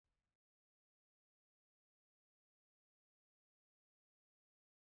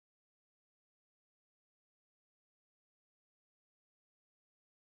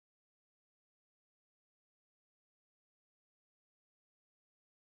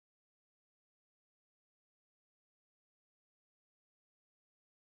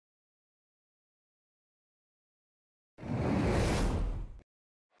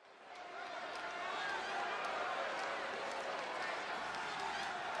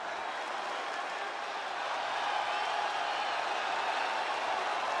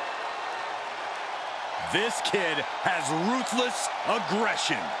This kid has ruthless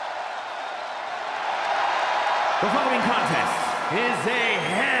aggression. The following contest is a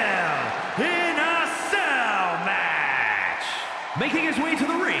Hell in a Cell match. Making his way to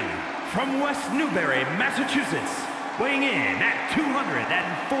the ring from West Newbury, Massachusetts, weighing in at 249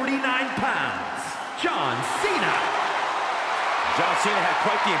 pounds, John Cena. John Cena had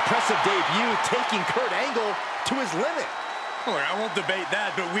quite the impressive debut, taking Kurt Angle to his limit. Look, I won't debate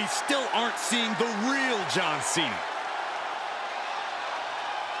that, but we still aren't seeing the real John Cena.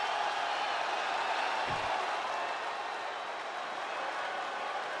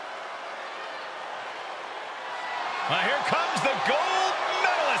 Here comes the gold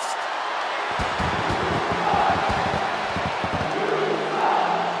medalist.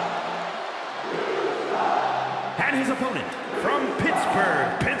 And his opponent from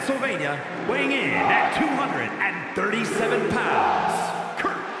Pittsburgh, Pennsylvania, weighing in at 237 pounds,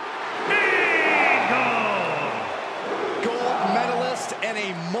 Kurt Angle. Gold medalist and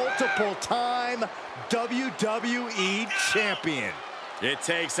a multiple-time WWE champion. It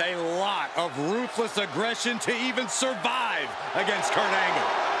takes a lot of ruthless aggression to even survive against Kurt Angle.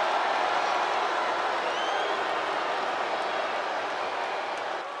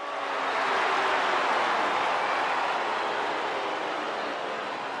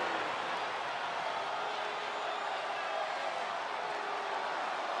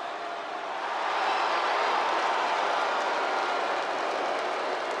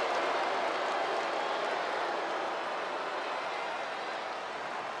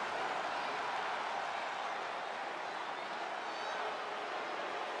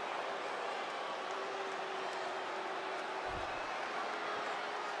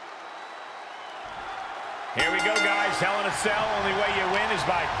 Here we go, guys. Hell in a Cell. Only way you win is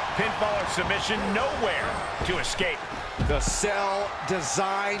by pinfall or submission. Nowhere to escape. The cell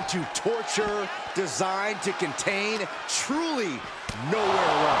designed to torture, designed to contain, truly nowhere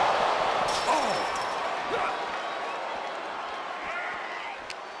to run.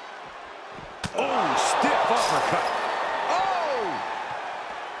 Oh, stiff uppercut.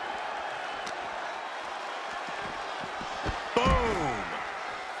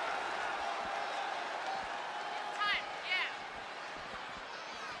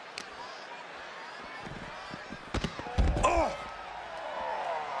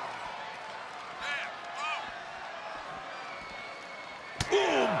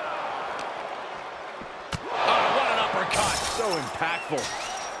 So impactful.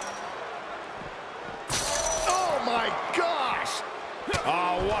 Oh my gosh!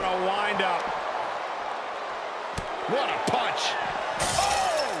 Oh, what a wind-up. What a punch.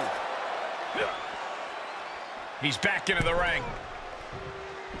 Oh! He's back into the ring.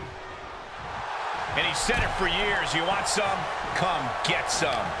 And he's said it for years. You want some? Come get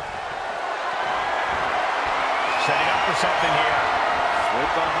some. Setting up for something here.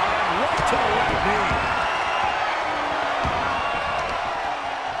 Slip behind, right to the left knee.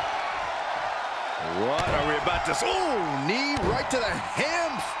 What are we about to see? Oh, knee right to the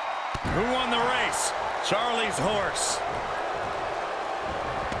hams. Who won the race? Charlie's horse.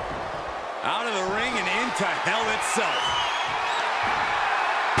 Out of the ring and into hell itself.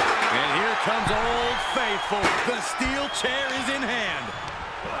 And here comes Old Faithful. The steel chair is in hand.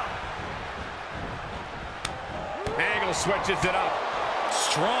 Angle switches it up.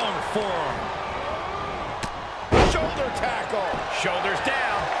 Strong forearm. Shoulder tackle. Shoulders down.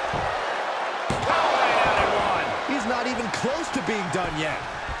 He's not even close to being done yet.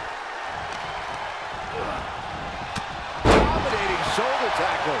 Dominating shoulder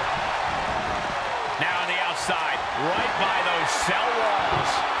tackle. Now on the outside, right by those cell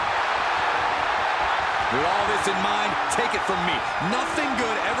walls. With all this in mind, take it from me. Nothing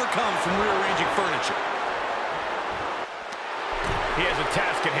good ever comes from rearranging furniture. He has a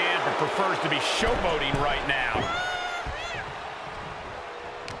task at hand, but prefers to be showboating right now.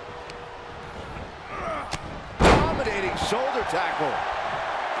 Dominating shoulder tackle.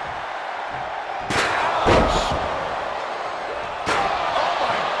 Ouch! Oh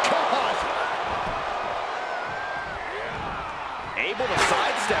my God! Able to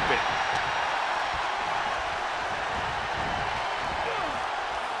sidestep it.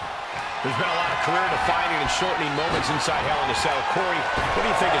 There's been a lot of career-defining and shortening moments inside Hell in a Cell. Corey, what do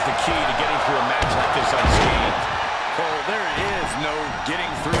you think is the key to getting through a match like this unscathed? Cole, there is no getting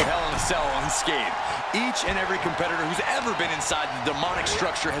through Hell in a Cell unscathed. Each and every competitor who's ever been inside the demonic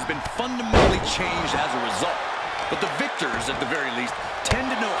structure has been fundamentally changed as a result. But the victors, at the very least, tend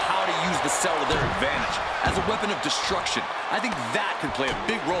to know how to use the cell to their advantage as a weapon of destruction. I think that could play a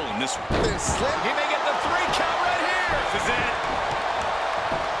big role in this one. He may get the 3 count right here. This is it.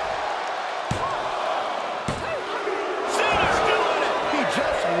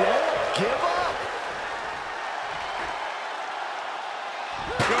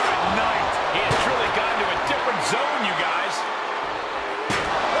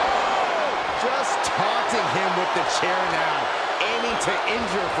 the chair now, aiming to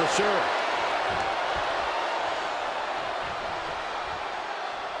injure for sure.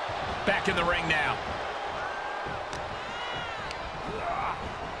 Back in the ring now.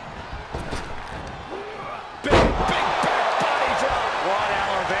 Big back body drop. What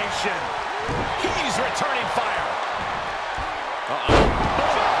elevation. He's returning fire.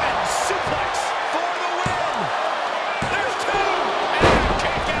 German suplex for the win. There's two. And a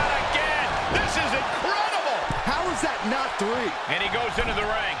kick out again. This is incredible. How is that not three? And he goes into the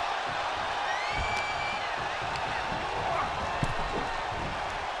ring.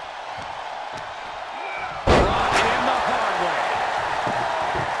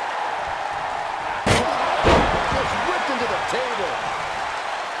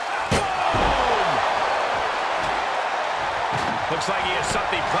 Looks like he has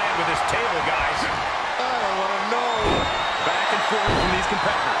something planned with his table, guys. I don't want to know. Back and forth from these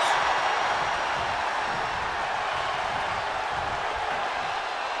competitors.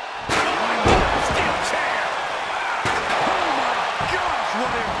 Oh my God, steel chair! Oh my gosh, what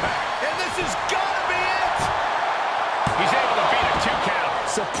impact! And this has got to be it! He's able to beat a 2 count.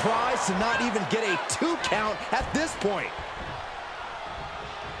 Surprised to not even get a 2 count at this point.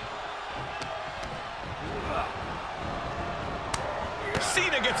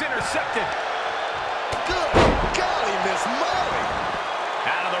 Cena gets intercepted. Good golly, Miss Molly.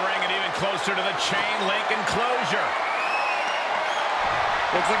 Out of the ring and even closer to the chain link enclosure.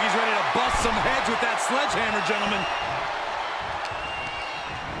 Looks like he's ready to bust some heads with that sledgehammer, gentlemen.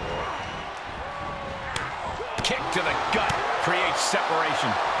 Kick to the gut creates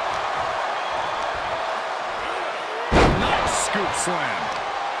separation. Nice scoop slam.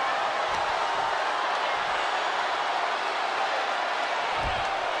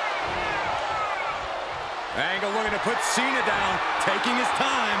 Angle looking to put Cena down, taking his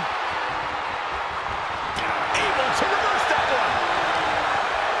time. Able to reverse that one.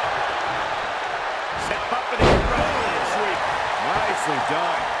 Set up for the Brazilian sweep. Nicely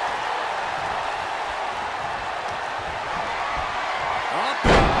done. Up.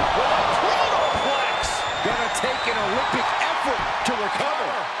 With a protoplex. Gonna take an Olympic effort to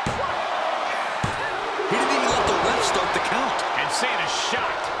recover. He didn't even let the ref start the count. And Cena's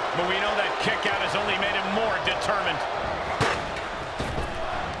shocked, but we know that kick out has only made him more determined.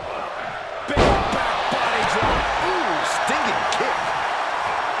 Big back body drop. Ooh, stinging kick.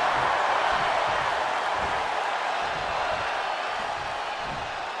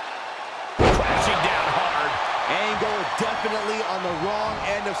 Crashing down hard. Angle definitely on the wrong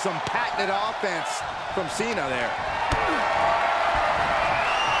end of some patented offense from Cena there.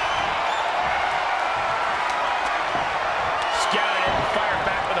 Scouted it and fired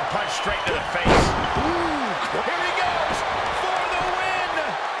back with a punch straight to the face. Ooh, Here he goes for the win.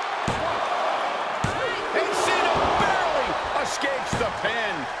 And Cena barely escapes the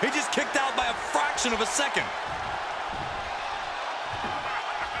pin. He just kicked out by a fraction of a second.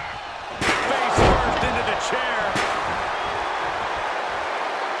 Face first into the chair.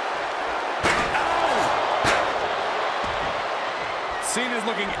 Cena's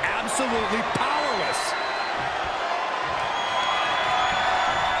looking absolutely powerless.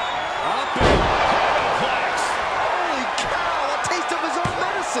 Up and Complex. holy cow, a taste of his own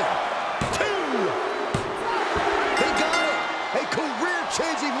medicine. 2. They got it. A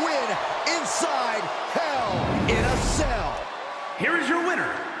career-changing win inside Hell in a Cell. Here is your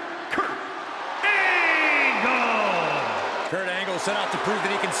winner, Kurt Angle. Kurt Angle set out to prove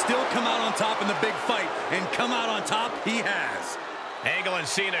that he can still come out on top in the big fight, and come out on top he has. Angle and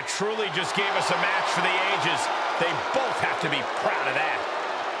Cena truly just gave us a match for the ages. They both have to be proud of that.